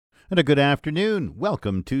And a good afternoon.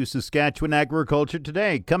 Welcome to Saskatchewan Agriculture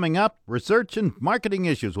Today. Coming up, research and marketing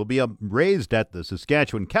issues will be raised at the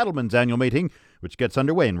Saskatchewan Cattlemen's annual meeting, which gets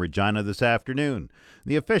underway in Regina this afternoon.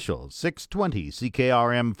 The official 620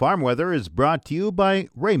 CKRM farm weather is brought to you by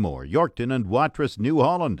Raymore, Yorkton, and Watrous, New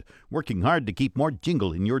Holland, working hard to keep more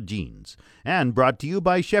jingle in your jeans. And brought to you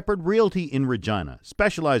by Shepherd Realty in Regina,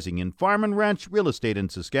 specializing in farm and ranch real estate in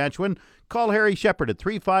Saskatchewan. Call Harry Shepherd at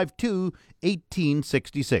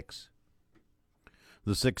 352-1866.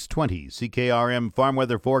 The 620 CKRM farm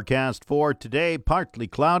weather forecast for today: partly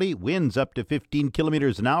cloudy, winds up to 15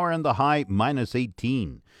 kilometers an hour, and the high minus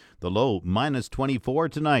 18. The low minus 24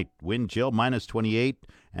 tonight, wind chill minus 28,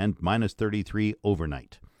 and minus 33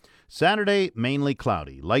 overnight. Saturday, mainly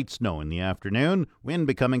cloudy, light snow in the afternoon, wind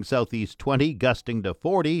becoming southeast 20, gusting to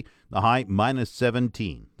 40, the high minus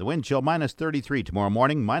 17. The wind chill minus 33 tomorrow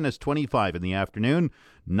morning, minus 25 in the afternoon,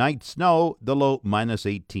 night snow, the low minus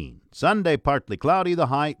 18. Sunday, partly cloudy, the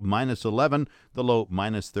high minus 11, the low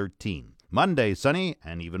minus 13. Monday, sunny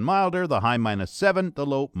and even milder, the high minus 7, the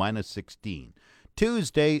low minus 16.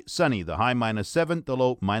 Tuesday, sunny, the high minus 7, the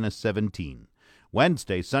low minus 17.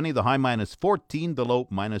 Wednesday, sunny, the high minus 14, the low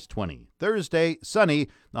minus 20. Thursday, sunny,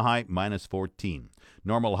 the high minus 14.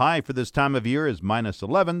 Normal high for this time of year is minus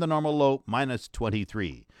 11, the normal low minus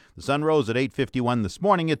 23. The sun rose at 8:51 this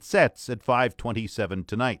morning. It sets at 5:27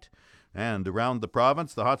 tonight. And around the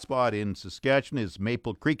province, the hot spot in Saskatchewan is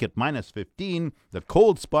Maple Creek at minus 15. The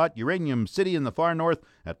cold spot, Uranium City in the far north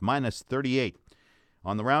at minus 38.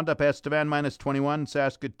 On the roundup, Estevan minus 21,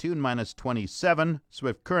 Saskatoon minus 27,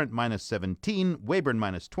 Swift Current minus 17, Weyburn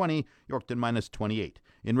minus 20, Yorkton minus 28.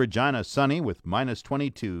 In Regina, sunny with minus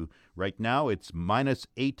 22. Right now, it's minus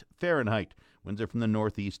 8 Fahrenheit. Winds are from the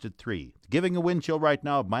northeast at 3, giving a wind chill right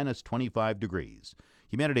now of minus 25 degrees.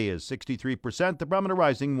 Humidity is 63%, the barometer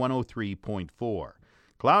rising 103.4.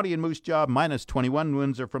 Cloudy in Moose Jaw, minus 21.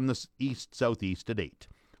 Winds are from the east-southeast at 8.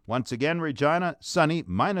 Once again, Regina, sunny,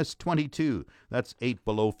 minus 22. That's 8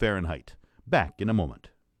 below Fahrenheit. Back in a moment.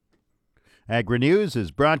 Agri-News is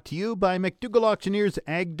brought to you by McDougall Auctioneers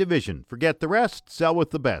Ag Division. Forget the rest, sell with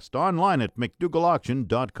the best. Online at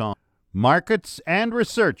mcdougallauction.com. Markets and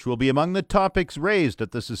research will be among the topics raised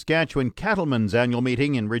at the Saskatchewan Cattlemen's annual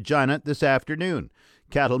meeting in Regina this afternoon.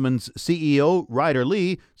 Cattlemen's CEO, Ryder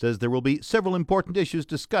Lee, says there will be several important issues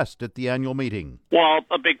discussed at the annual meeting. Well,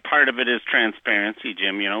 a big part of it is transparency,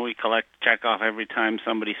 Jim. You know, we collect checkoff every time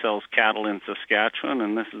somebody sells cattle in Saskatchewan,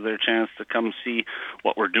 and this is their chance to come see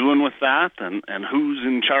what we're doing with that and who's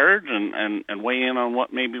in charge and weigh in on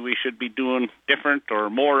what maybe we should be doing different or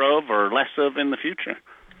more of or less of in the future.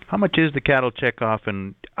 How much is the cattle checkoff,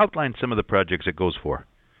 and outline some of the projects it goes for?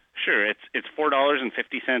 Sure, it's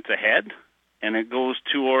 $4.50 a head. And it goes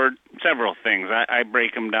toward several things. I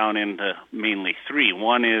break them down into mainly three.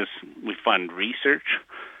 One is we fund research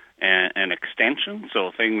and extension,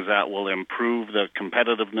 so things that will improve the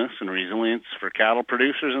competitiveness and resilience for cattle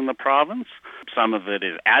producers in the province. Some of it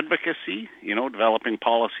is advocacy, developing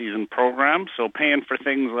policies and programs, so paying for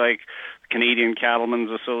things like Canadian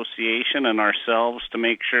Cattlemen's Association and ourselves to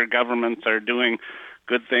make sure governments are doing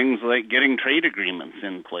good things like getting trade agreements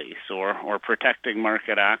in place or protecting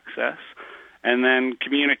market access. And then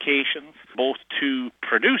communications, both to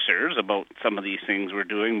producers about some of these things we're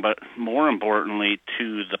doing, but more importantly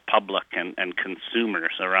to the public and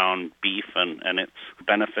consumers around beef and its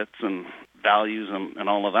benefits and values and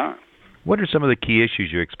all of that. What are some of the key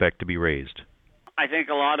issues you expect to be raised? I think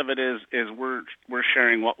a lot of it is we're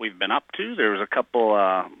sharing what we've been up to. There was a couple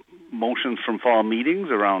motions from fall meetings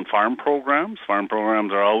around farm programs. Farm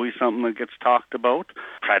programs are always something that gets talked about.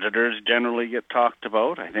 Predators generally get talked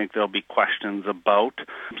about. I think there'll be questions about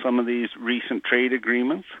some of these recent trade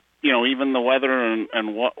agreements. Even the weather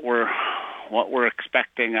and what we're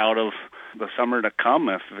expecting out of the summer to come.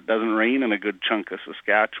 If it doesn't rain in a good chunk of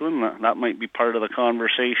Saskatchewan, that might be part of the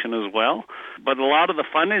conversation as well. But a lot of the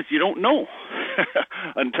fun is you don't know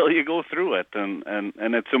until you go through it, and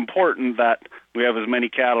it's important that we have as many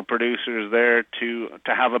cattle producers there to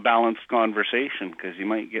have a balanced conversation, because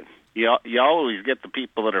you always get the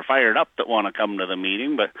people that are fired up that want to come to the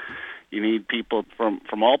meeting, but you need people from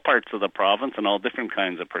all parts of the province and all different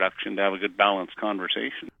kinds of production to have a good balanced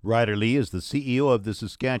conversation. Ryder Lee is the CEO of the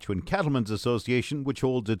Saskatchewan Cattlemen's Association, which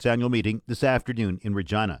holds its annual meeting this afternoon in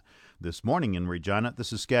Regina. This morning in Regina, the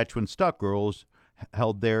Saskatchewan Stock Growers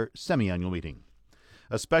held their semi-annual meeting.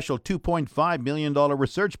 A special $2.5 million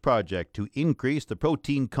research project to increase the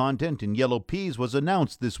protein content in yellow peas was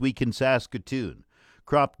announced this week in Saskatoon.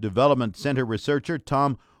 Crop Development Center researcher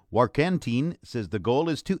Tom Warkentine says the goal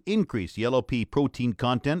is to increase yellow pea protein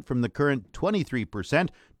content from the current 23%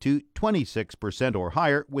 to 26% or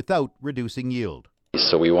higher without reducing yield.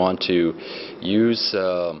 So we want to use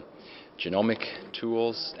genomic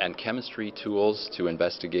tools and chemistry tools to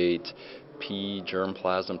investigate pea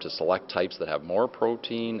germplasm to select types that have more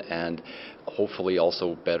protein and hopefully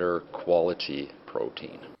also better quality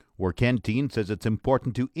protein. Warkentine says it's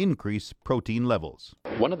important to increase protein levels.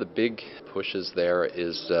 One of the big pushes there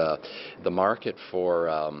is the market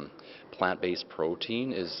for plant-based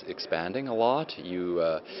protein is expanding a lot.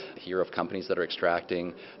 You hear of companies that are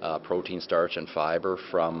extracting protein, starch, and fiber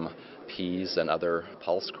from peas and other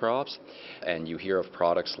pulse crops, and you hear of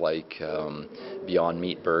products like Beyond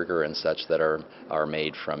Meat Burger and such that are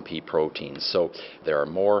made from pea protein. So there are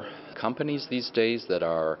more companies these days that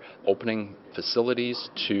are opening facilities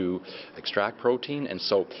to extract protein, and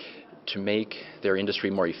so to make their industry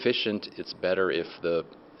more efficient, it's better if the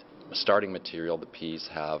starting material, the peas,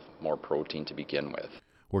 have more protein to begin with.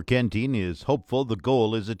 Warkentine is hopeful the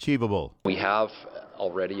goal is achievable. We have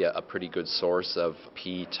already a pretty good source of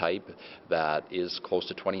pea type that is close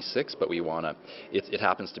to 26, but we want to, it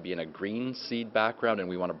happens to be in a green seed background, and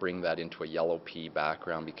we want to bring that into a yellow pea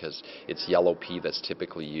background because it's yellow pea that's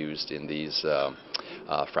typically used in these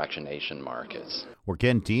fractionation markets.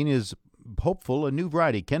 Warkentine is hopeful a new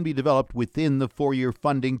variety can be developed within the 4-year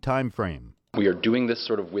funding time frame. We are doing this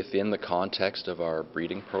sort of within the context of our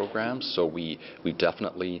breeding programs, so we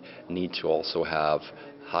definitely need to also have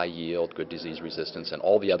high yield, good disease resistance, and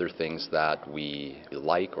all the other things that we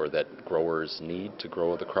like or that growers need to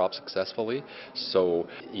grow the crop successfully. So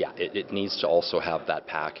yeah, it needs to also have that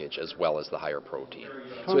package as well as the higher protein.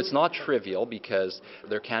 So it's not trivial because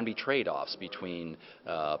there can be trade-offs between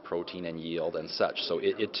protein and yield and such. So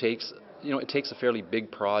it takes a fairly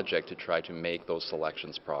big project to try to make those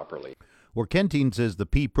selections properly. Warkentine says the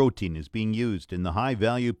pea protein is being used in the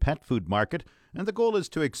high-value pet food market, and the goal is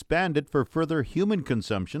to expand it for further human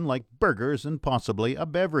consumption like burgers and possibly a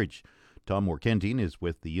beverage. Tom Warkentine is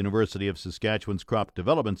with the University of Saskatchewan's Crop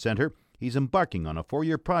Development Centre. He's embarking on a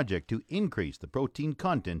 4-year project to increase the protein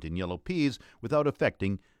content in yellow peas without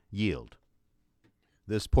affecting yield.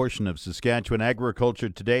 This portion of Saskatchewan Agriculture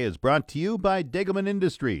Today is brought to you by Degelman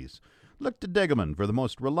Industries. Look to Degelman for the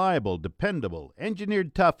most reliable, dependable,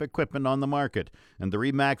 engineered tough equipment on the market, and the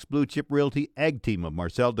RE/MAX Blue Chip Realty Ag Team of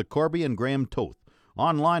Marcel DeCorby and Graham Toth.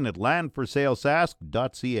 Online at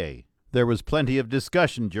landforsalesask.ca. There was plenty of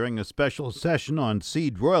discussion during a special session on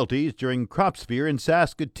seed royalties during CropSphere in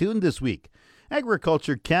Saskatoon this week.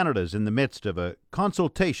 Agriculture Canada is in the midst of a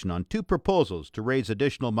consultation on 2 proposals to raise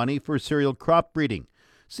additional money for cereal crop breeding.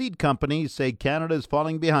 Seed companies say Canada is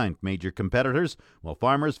falling behind major competitors, while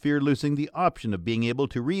farmers fear losing the option of being able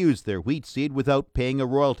to reuse their wheat seed without paying a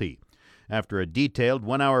royalty. After a detailed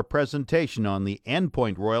 1-hour presentation on the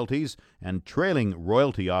endpoint royalties and trailing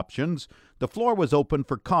royalty options, the floor was open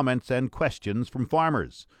for comments and questions from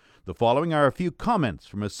farmers. The following are a few comments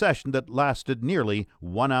from a session that lasted nearly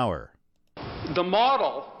 1 hour. The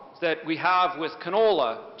model that we have with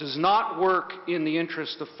canola does not work in the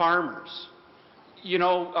interest of farmers. You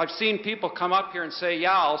know, I've seen people come up here and say,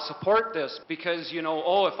 yeah, I'll support this because,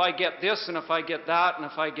 if I get this and if I get that and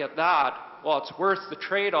if I get that, well, it's worth the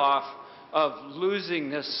trade-off of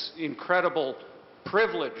losing this incredible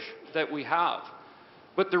privilege that we have.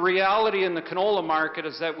 But the reality in the canola market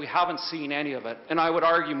is that we haven't seen any of it. And I would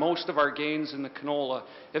argue most of our gains in the canola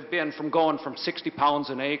have been from going from 60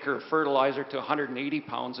 pounds an acre of fertilizer to 180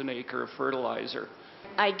 pounds an acre of fertilizer.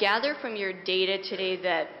 I gather from your data today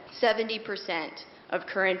that 70% of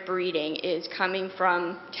current breeding is coming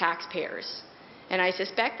from taxpayers. And I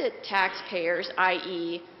suspect that taxpayers,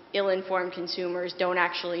 i.e. ill-informed consumers, don't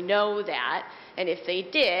actually know that. And if they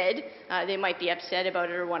did, they might be upset about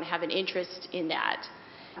it or want to have an interest in that.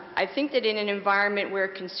 I think that in an environment where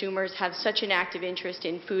consumers have such an active interest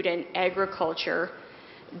in food and agriculture,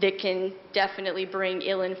 that can definitely bring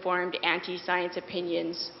ill-informed anti-science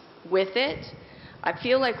opinions with it. I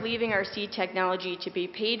feel like leaving our seed technology to be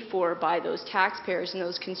paid for by those taxpayers and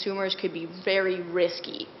those consumers could be very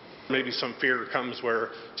risky. Maybe some fear comes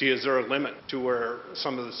where, gee, is there a limit to where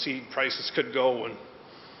some of the seed prices could go? And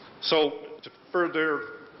so to further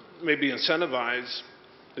maybe incentivize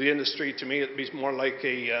the industry, to me it'd be more like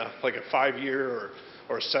a 5-year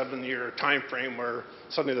or 7-year time frame where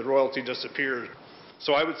suddenly the royalty disappears.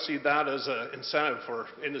 So I would see that as an incentive for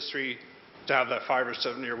industry to have that 5 or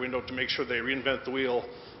 7 year window to make sure they reinvent the wheel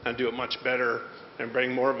and do it much better and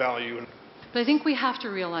bring more value. But I think we have to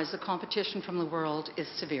realize the competition from the world is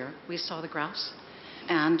severe. We saw the graphs.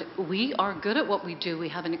 and we are good at what we do. We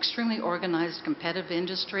have an extremely organized, competitive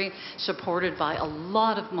industry supported by a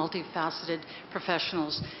lot of multifaceted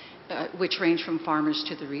professionals, which range from farmers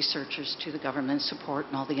to the researchers to the government support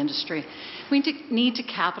and all the industry. We need to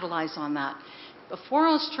capitalize on that. Before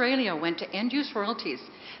Australia went to end-use royalties,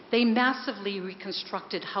 they massively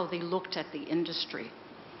reconstructed how they looked at the industry.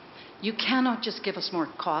 You cannot just give us more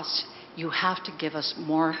costs. You have to give us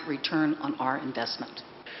more return on our investment.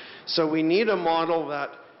 So we need a model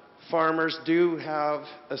that farmers do have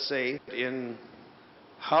a say in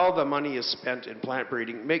how the money is spent in plant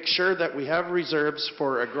breeding. Make sure that we have reserves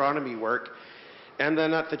for agronomy work, and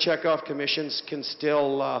then that the checkoff commissions can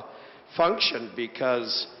still function,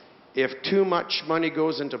 because if too much money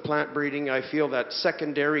goes into plant breeding, I feel that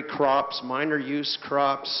secondary crops, minor use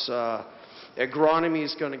crops, agronomy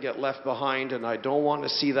is going to get left behind, and I don't want to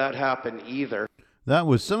see that happen either. That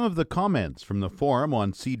was some of the comments from the Forum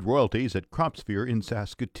on Seed Royalties at CropSphere in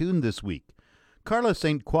Saskatoon this week. Carla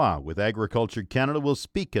St. Croix with Agriculture Canada will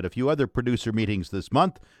speak at a few other producer meetings this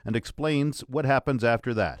month and explains what happens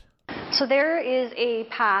after that. So there is a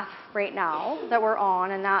path right now that we're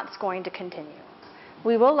on, and that's going to continue.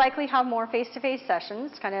 We will likely have more face-to-face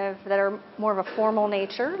sessions, kind of that are more of a formal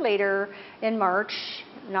nature later in March.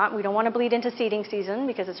 We don't want to bleed into seeding season,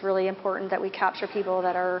 because it's really important that we capture people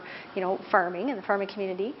that are, farming in the farming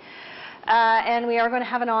community. And we are going to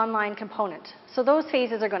have an online component. So those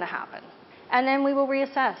phases are going to happen. And then we will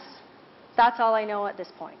reassess. That's all I know at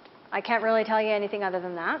this point. I can't really tell you anything other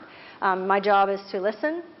than that. My job is to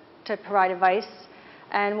listen, to provide advice,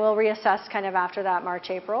 and we'll reassess kind of after that March,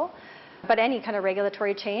 April. But any kind of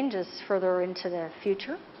regulatory change is further into the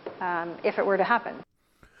future, if it were to happen.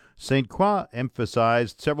 St. Croix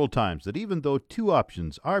emphasized several times that even though two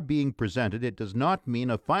options are being presented, it does not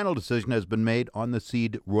mean a final decision has been made on the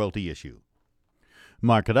seed royalty issue.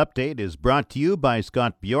 Market Update is brought to you by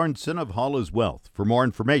Scott Bjornson of Hollis Wealth. For more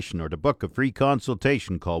information or to book a free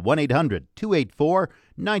consultation, call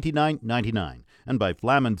 1-800-284-9999. And by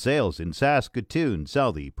Flaman Sales in Saskatoon,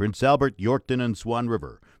 Southie, Prince Albert, Yorkton, and Swan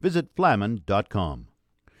River. Visit flaman.com.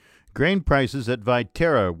 Grain prices at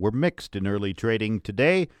Viterra were mixed in early trading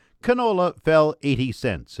today. Canola fell 80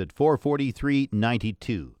 cents at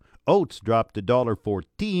 $443.92. Oats dropped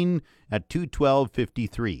 $1.14 at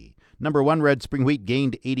 $212.53. Number 1 red spring wheat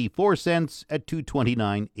gained 84 cents at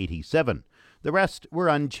 $229.87. The rest were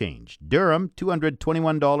unchanged. Durum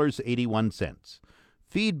 $221.81.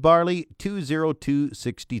 Feed barley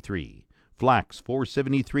 $202.63. Flax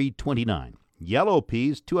 $473.29. Yellow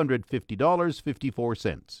peas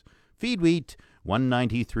 $250.54. Feed wheat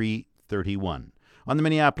 $193.31. On the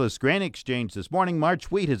Minneapolis Grain Exchange this morning,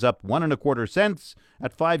 March wheat is up 1 1/4 cents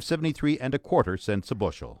at $5.73 1/4 a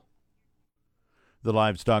bushel. The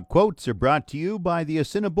livestock quotes are brought to you by the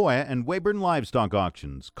Assiniboia and Weyburn Livestock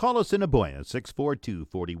Auctions. Call Assiniboia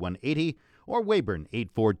 642-4180 or Weyburn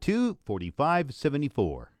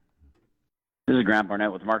 842-4574. This is Grant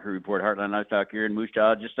Barnett with the Market Report, Heartland Livestock here in Moose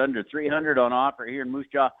Jaw. Just under 300 on offer here in Moose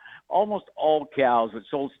Jaw. Almost all cows that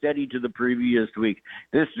sold steady to the previous week.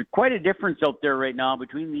 There's quite a difference out there right now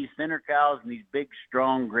between these thinner cows and these big,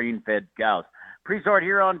 strong, grain-fed cows. Pre-sort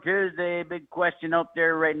here on Tuesday, big question out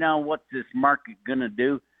there right now, what's this market going to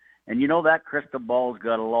do? And that crystal ball's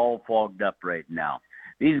got it all fogged up right now.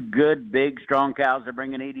 These good, big, strong cows are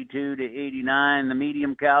bringing 82 to 89, the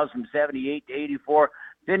medium cows from 78 to 84,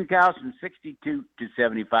 thin cows from 62 to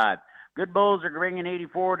 75. Good bulls are bringing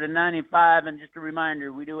 84 to 95, and just a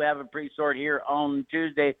reminder, we do have a pre-sort here on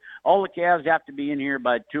Tuesday. All the calves have to be in here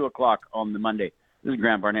by 2 o'clock on the Monday. This is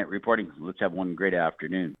Grant Barnett reporting. Let's have one great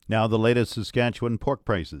afternoon. Now the latest Saskatchewan pork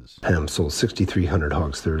prices. Ham sold 6,300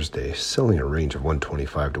 hogs Thursday, selling a range of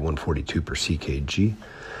 125 to 142 per CKG.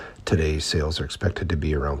 Today's sales are expected to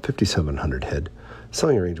be around 5,700 head,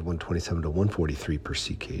 selling a range of 127 to 143 per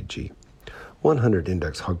CKG. 100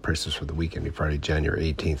 index hog prices for the week ending Friday,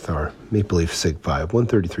 January 18th are Maple Leaf Sig 5,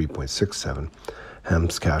 133.67,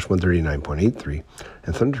 Hams Cash, 139.83,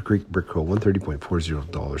 and Thunder Creek Brickhill,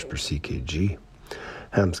 $130.40 per CKG.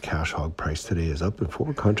 Ham's cash hog price today is up, and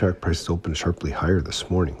forward contract prices opened sharply higher this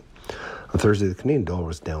morning. On Thursday, the Canadian dollar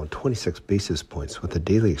was down 26 basis points with the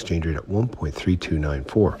daily exchange rate at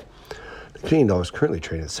 1.3294. The Canadian dollar is currently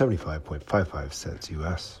trading at 75.55 cents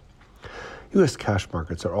U.S. U.S. cash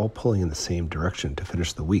markets are all pulling in the same direction to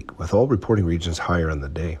finish the week, with all reporting regions higher on the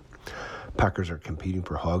day. Packers are competing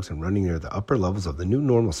for hogs and running near the upper levels of the new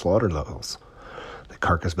normal slaughter levels. The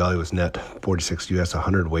carcass value was net 46 U.S.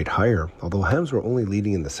 100 weight higher, although hams were only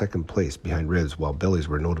leading in the second place behind ribs, while bellies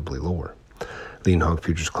were notably lower. Lean hog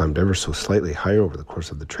futures climbed ever so slightly higher over the course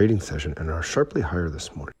of the trading session and are sharply higher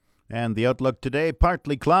this morning. And the outlook today,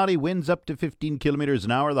 partly cloudy, winds up to 15 kilometers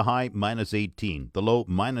an hour, the high minus 18, the low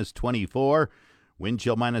minus 24. Wind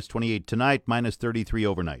chill minus 28 tonight, minus 33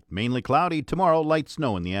 overnight. Mainly cloudy tomorrow, light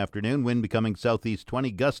snow in the afternoon, wind becoming southeast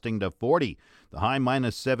 20, gusting to 40, the high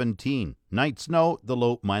minus 17. Night snow, the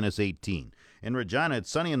low minus 18. In Regina, it's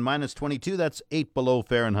sunny and minus 22, that's 8 below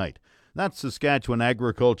Fahrenheit. That's Saskatchewan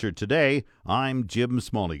Agriculture Today. I'm Jim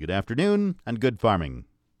Smalley. Good afternoon and good farming.